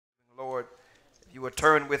you would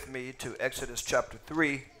turn with me to Exodus chapter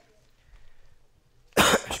 3.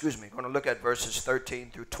 Excuse me. I'm going to look at verses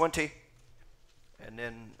 13 through 20, and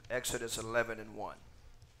then Exodus 11 and 1.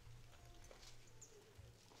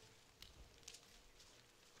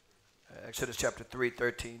 Exodus chapter 3,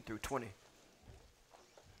 13 through 20.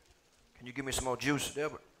 Can you give me some more juice,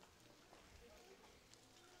 Deborah?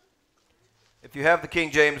 If you have the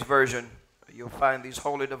King James Version, you'll find these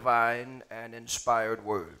holy, divine, and inspired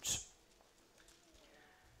words.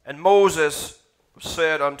 And Moses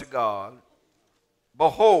said unto God,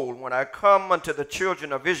 Behold, when I come unto the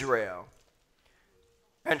children of Israel,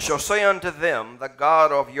 and shall say unto them, The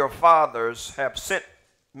God of your fathers hath sent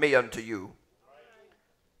me unto you.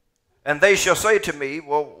 And they shall say to me,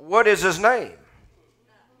 Well, what is his name?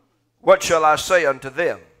 What shall I say unto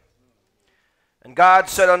them? And God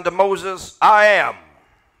said unto Moses, I am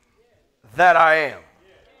that I am.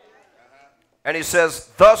 And he says,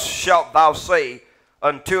 Thus shalt thou say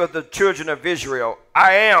unto the children of Israel,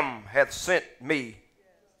 I am hath sent me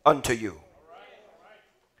unto you.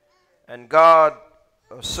 And God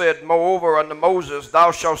said moreover unto Moses, Thou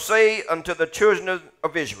shalt say unto the children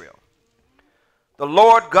of Israel, The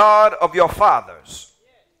Lord God of your fathers,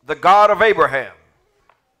 the God of Abraham,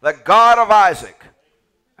 the God of Isaac,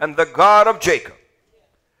 and the God of Jacob,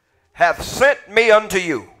 hath sent me unto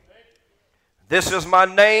you. This is my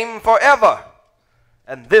name forever,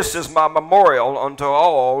 and this is my memorial unto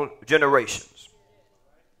all generations.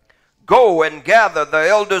 Go and gather the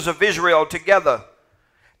elders of Israel together,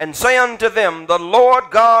 and say unto them, The Lord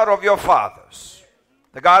God of your fathers,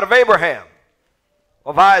 the God of Abraham,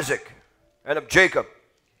 of Isaac, and of Jacob,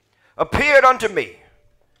 appeared unto me,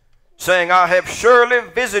 saying, I have surely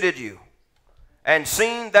visited you, and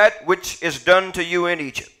seen that which is done to you in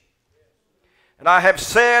Egypt. And I have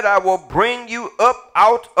said, I will bring you up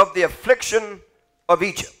out of the affliction of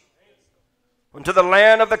Egypt, unto the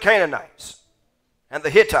land of the Canaanites, and the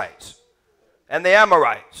Hittites, and the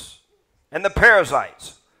Amorites, and the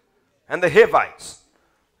Perizzites, and the Hivites,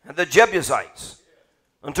 and the Jebusites,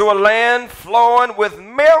 unto a land flowing with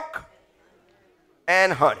milk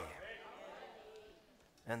and honey.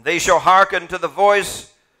 And they shall hearken to thy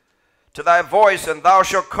voice, and thou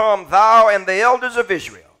shalt come, thou and the elders of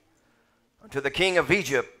Israel, unto the king of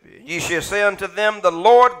Egypt. Ye shall say unto them, The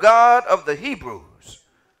Lord God of the Hebrews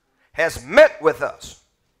has met with us.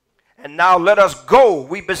 And now let us go,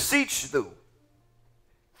 we beseech thee,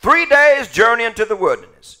 3 days' journey into the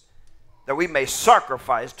wilderness, that we may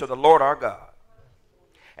sacrifice to the Lord our God.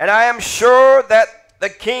 And I am sure that the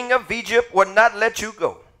king of Egypt would not let you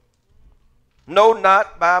go, no,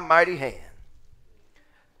 not by a mighty hand.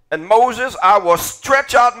 And Moses, I will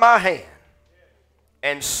stretch out my hand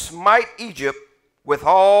and smite Egypt with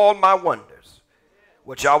all my wonders,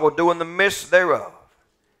 which I will do in the midst thereof.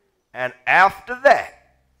 And after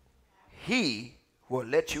that, he will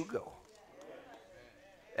let you go.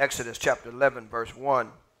 Exodus chapter 11, verse 1.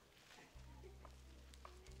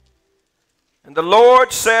 And the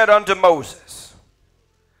Lord said unto Moses,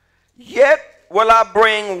 Yet will I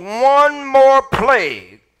bring one more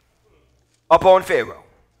plague upon Pharaoh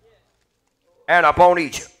and upon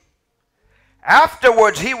Egypt.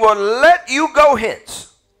 Afterwards he will let you go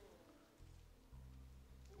hence.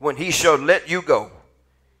 When he shall let you go,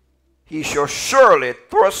 he shall surely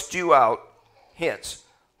thrust you out hence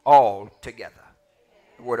altogether.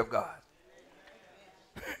 The word of God.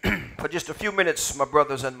 For just a few minutes, my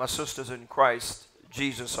brothers and my sisters in Christ,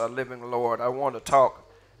 Jesus, our living Lord, I want to talk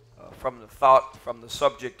from the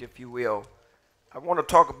subject, if you will. I want to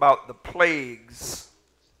talk about the plagues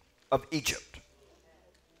of Egypt.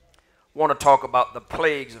 I want to talk about the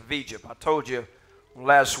plagues of Egypt. I told you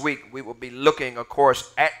last week we will be looking, of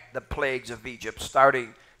course, at the plagues of Egypt.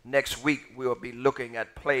 Starting next week, we will be looking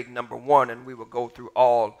at plague number 1, and we will go through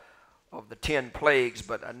all of the 10 plagues.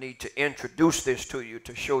 But I need to introduce this to you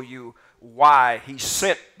to show you why he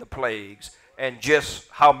sent the plagues and just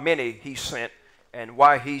how many he sent and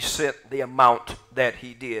why he sent the amount that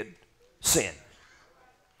he did send.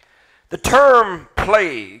 The term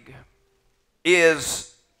plague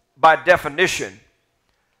is, by definition,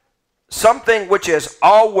 something which is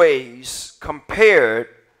always compared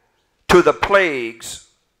to the plagues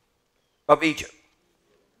of Egypt.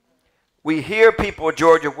 We hear people,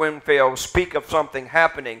 Georgia Winfield, speak of something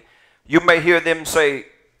happening. You may hear them say,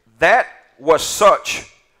 that was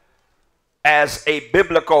such as a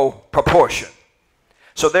biblical proportion.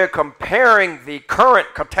 So they're comparing the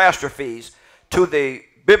current catastrophes to the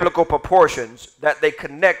biblical proportions that they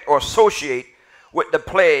connect or associate with the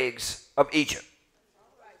plagues of Egypt.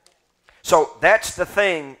 So that's the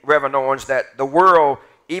thing, Reverend Owens, that the world,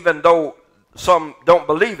 even though some don't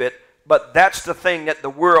believe it, but that's the thing that the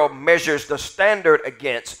world measures the standard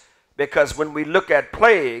against, because when we look at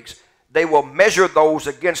plagues, they will measure those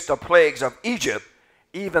against the plagues of Egypt,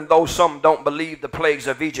 even though some don't believe the plagues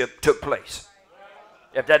of Egypt took place,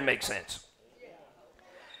 if that makes sense.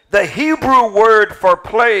 The Hebrew word for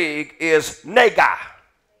plague is nega.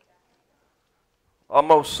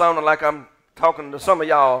 Almost sounding like I'm talking to some of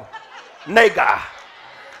y'all. Nega.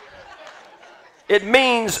 It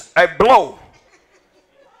means a blow.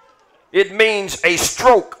 It means a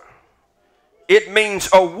stroke. It means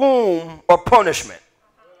a wound or punishment.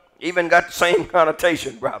 Even got the same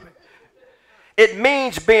connotation, probably. It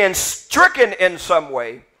means being stricken in some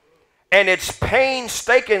way, and it's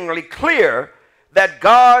painstakingly clear that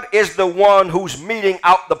God is the one who's meting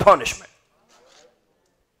out the punishment.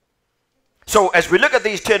 So as we look at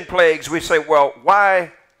these 10 plagues, we say, well,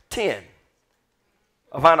 why 10?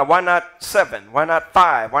 Ivana, why not 7? Why not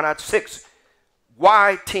 5? Why not 6?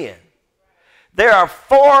 Why 10? There are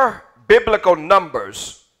 4 biblical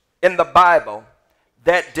numbers in the Bible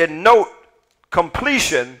that denote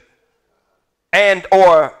completion and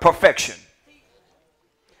or perfection.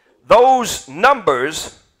 Those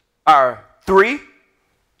numbers are 3,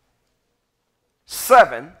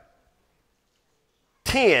 7,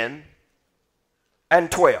 10,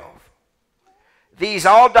 and 12. These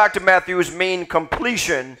all, Dr. Matthews, mean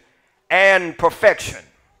completion and perfection.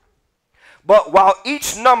 But while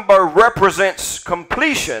each number represents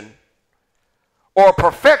completion or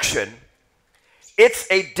perfection, it's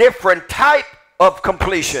a different type of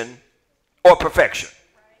completion or perfection.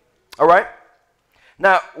 All right?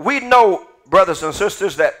 Now, we know, brothers and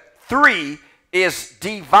sisters, that 3 is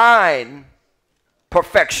divine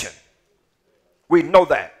perfection. We know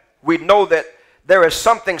that. We know that there is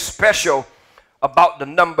something special about the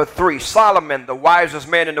number 3. Solomon, the wisest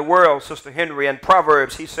man in the world, Sister Henry, in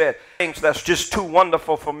Proverbs, he said things that's just too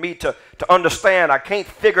wonderful for me to understand. I can't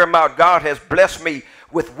figure them out. God has blessed me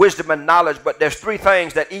with wisdom and knowledge, but there's 3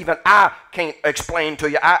 things that even I can't explain to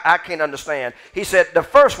you. I can't understand. He said the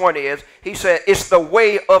first one is, he said, it's the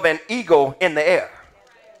way of an eagle in the air.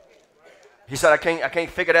 He said, I can't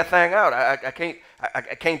figure that thing out. I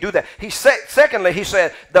can't do that. He said, secondly, he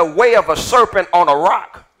said, the way of a serpent on a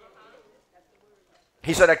rock.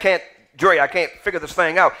 He said, I can't figure this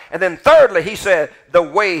thing out. And then thirdly, he said, the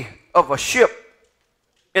way of a ship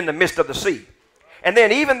in the midst of the sea. And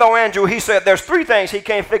then even though Andrew, he said, there's 3 things he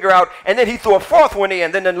can't figure out, and then he threw a 4th one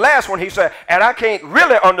in. Then the last one he said, and I can't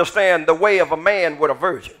really understand the way of a man with a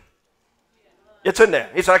virgin. It's in there.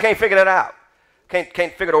 He said, I can't figure that out.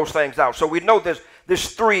 Can't figure those things out. So we know this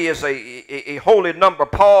 3 is a holy number.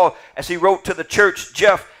 Paul, as he wrote to the church,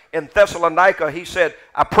 Jeff, in Thessalonica, he said,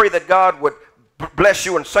 I pray that God would bless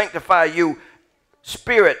you and sanctify you,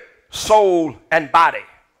 spirit, soul, and body.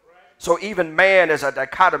 So even man is a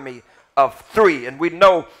dichotomy of 3. And we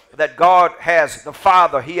know that God has the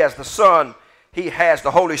Father, he has the Son, he has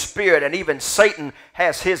the Holy Spirit, and even Satan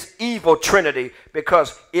has his evil trinity,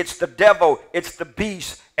 because it's the devil, it's the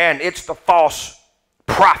beast, and it's the false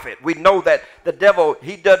prophet. We know that the devil,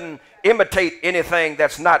 he doesn't imitate anything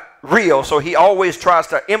that's not real, so he always tries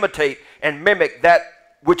to imitate and mimic that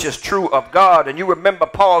which is true of God. And you remember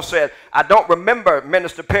Paul said, I don't remember,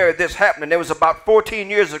 Minister Perry, this happening. It was about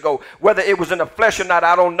 14 years ago. Whether it was in the flesh or not,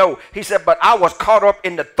 I don't know. He said, but I was caught up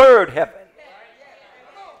in the 3rd heaven.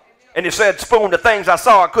 And he said, Spoon, the things I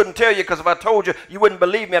saw, I couldn't tell you, because if I told you, you wouldn't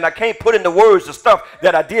believe me. And I can't put into words the stuff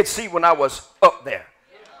that I did see when I was up there.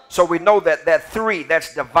 So we know that 3,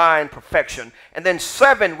 that's divine perfection. And then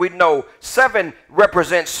 7, we know 7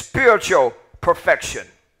 represents spiritual perfection.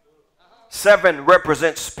 7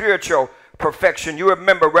 represents spiritual perfection. You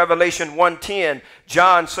remember Revelation 1:10,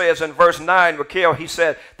 John says in verse 9, Raquel, he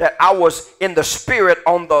said that I was in the spirit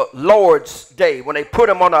on the Lord's day, when they put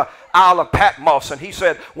him on the Isle of Patmos. And he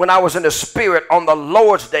said, when I was in the spirit on the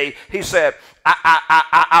Lord's day, he said,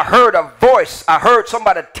 I heard a voice. I heard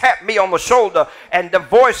somebody tap me on the shoulder, and the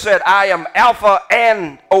voice said, I am Alpha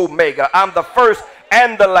and Omega. I'm the first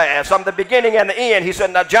and the last. I'm the beginning and the end. He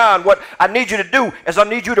said, now, John, what I need you to do is I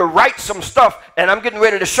need you to write some stuff, and I'm getting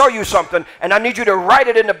ready to show you something, and I need you to write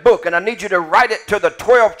it in the book, and I need you to write it to the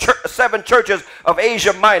 7 churches of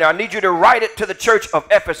Asia Minor. I need you to write it to the church of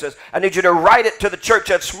Ephesus. I need you to write it to the church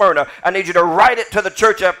at Smyrna. I need you to write it to the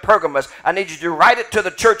church at Pergamos. I need you to write it to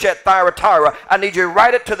the church at Thyatira. I need you to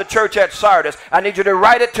write it to the church at Sardis. I need you to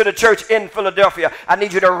write it to the church in Philadelphia. I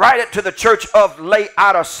need you to write it to the church of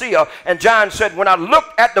Laodicea. And John said, when I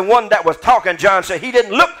looked at the one that was talking, John said, he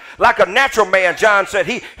didn't look like a natural man. John said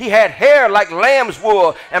he had hair like lamb's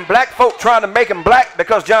wool, and black folk trying to make him black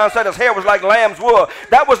because John said his hair was like lamb's wool.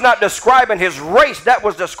 That was not describing his race. That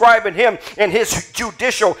was describing him in his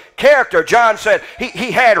judicial character. John said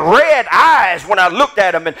he had red eyes when I looked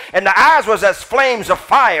at him, and the eyes was as flames of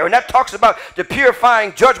fire, and that talks about the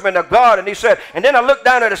purifying judgment of God. And he said, and then I looked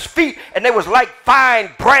down at his feet, and they was like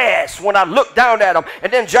fine brass when I looked down at him.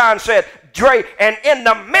 And then John said, Dre, and in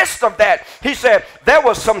the midst of that, he said, there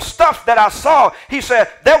was some stuff that I saw. He said,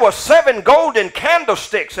 there were 7 golden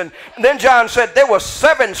candlesticks. And then John said, there were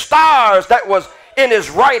 7 stars that was in his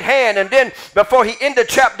right hand. And then before he ended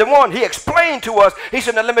chapter 1, he explained to us, he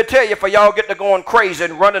said, now let me tell you, for y'all get to going crazy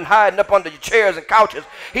and running, hiding up under your chairs and couches.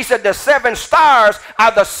 He said, the 7 stars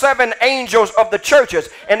are the 7 angels of the churches.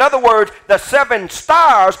 In other words, the 7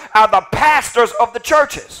 stars are the pastors of the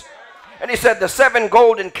churches. And he said the 7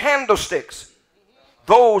 golden candlesticks,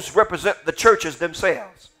 those represent the churches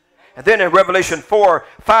themselves. And then in Revelation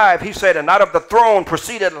 4:5, he said, and out of the throne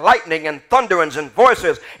proceeded lightning and thunderings and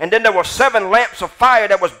voices. And then there were 7 lamps of fire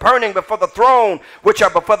that was burning before the throne, which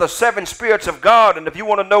are before the 7 spirits of God. And if you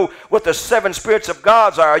want to know what the 7 spirits of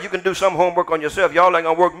God are, you can do some homework on yourself. Y'all ain't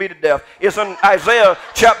going to work me to death. It's in Isaiah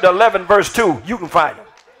chapter 11, verse 2. You can find them.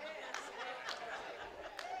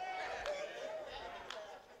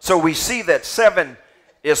 So we see that 7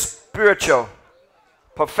 is spiritual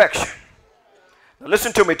perfection. Now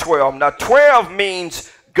listen to me, 12. Now 12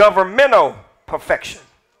 means governmental perfection.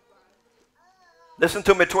 Listen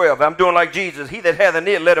to me, 12. I'm doing like Jesus. He that hath an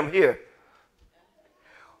ear, let him hear.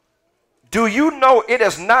 Do you know it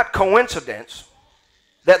is not coincidence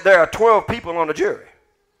that there are 12 people on the jury?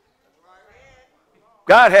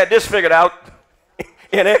 God had this figured out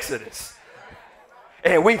in Exodus.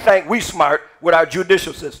 And we think we smart with our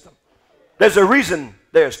judicial system. There's a reason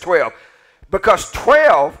there's 12. Because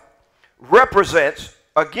 12 represents,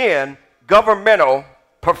 again, governmental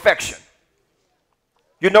perfection.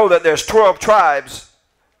 You know that there's 12 tribes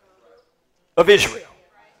of Israel.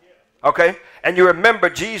 Okay? And you remember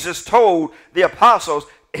Jesus told the apostles,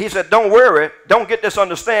 he said, don't worry, don't get this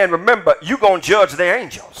understand. Remember, you're going to judge their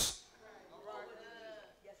angels.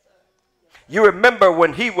 You remember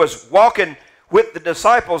when he was walking with the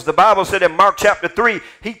disciples, the Bible said in Mark chapter 3,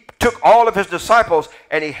 he took all of his disciples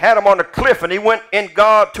and he had them on a cliff, and he went in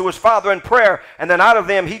God to his Father in prayer, and then out of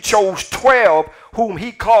them he chose 12 whom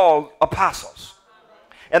he called apostles.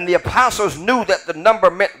 And the apostles knew that the number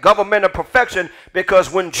meant governmental perfection, because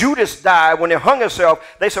when Judas died, when he hung himself,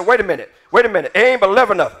 they said, wait a minute, it ain't but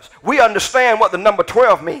 11 of us. We understand what the number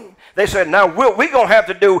 12 means. They said, now what we're going to have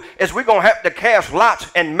to do is we're going to have to cast lots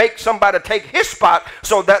and make somebody take his spot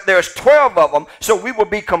so that there's 12 of them, so we will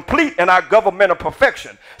be complete in our governmental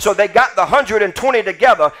perfection. So they got the 120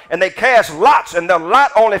 together and they cast lots, and the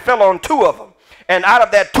lot only fell on 2 of them. And out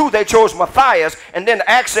of that 2, they chose Matthias. And then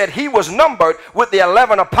Acts said he was numbered with the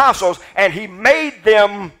 11 apostles, and he made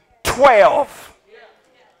them 12.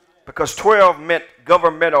 Because 12 meant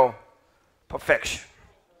governmental perfection.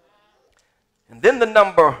 And then the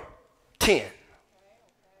number 10.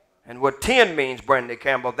 And what 10 means, Brandon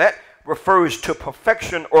Campbell, that refers to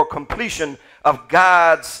perfection or completion of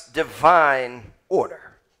God's divine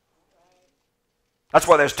order. That's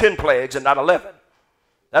why there's 10 plagues and not 11.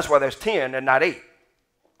 That's why there's 10 and not 8.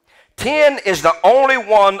 10 is the only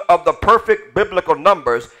one of the perfect biblical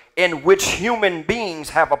numbers in which human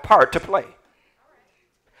beings have a part to play.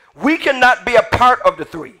 We cannot be a part of the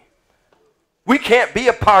 3. We can't be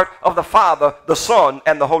a part of the Father, the Son,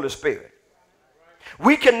 and the Holy Spirit.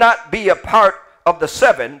 We cannot be a part of the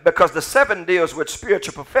 7, because the 7 deals with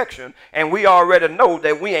spiritual perfection, and we already know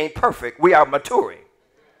that we ain't perfect. We are maturing.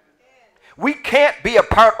 We can't be a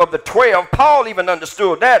part of the 12. Paul even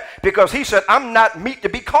understood that, because he said, I'm not meet to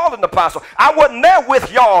be called an apostle. I wasn't there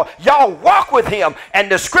with y'all. Y'all walk with him. And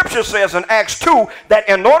the scripture says in Acts 2 that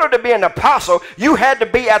in order to be an apostle, you had to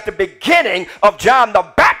be at the beginning of John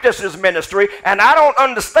the Baptist's ministry. And I don't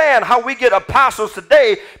understand how we get apostles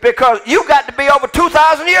today, because you got to be over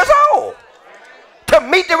 2,000 years old to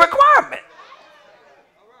meet the requirement.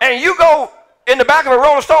 And you go in the back of a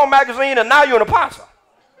Rolling Stone magazine and now you're an apostle.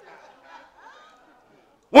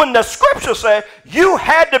 When the scripture said you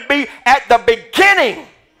had to be at the beginning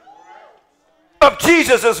of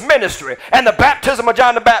Jesus' ministry and the baptism of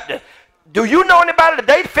John the Baptist. Do you know anybody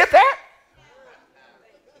today fit that?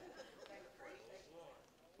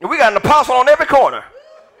 We got an apostle on every corner.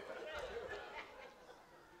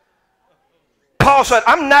 Paul said,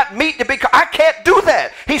 I'm not meet to be, I can't do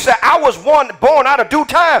that. He said, I was one born out of due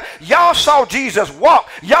time. Y'all saw Jesus walk.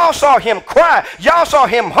 Y'all saw him cry. Y'all saw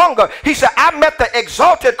him hunger. He said, I met the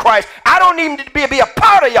exalted Christ. I don't even need to be a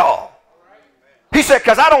part of y'all. He said,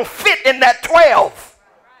 because I don't fit in that 12.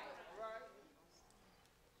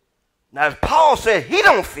 Now, as Paul said, he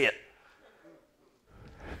don't fit.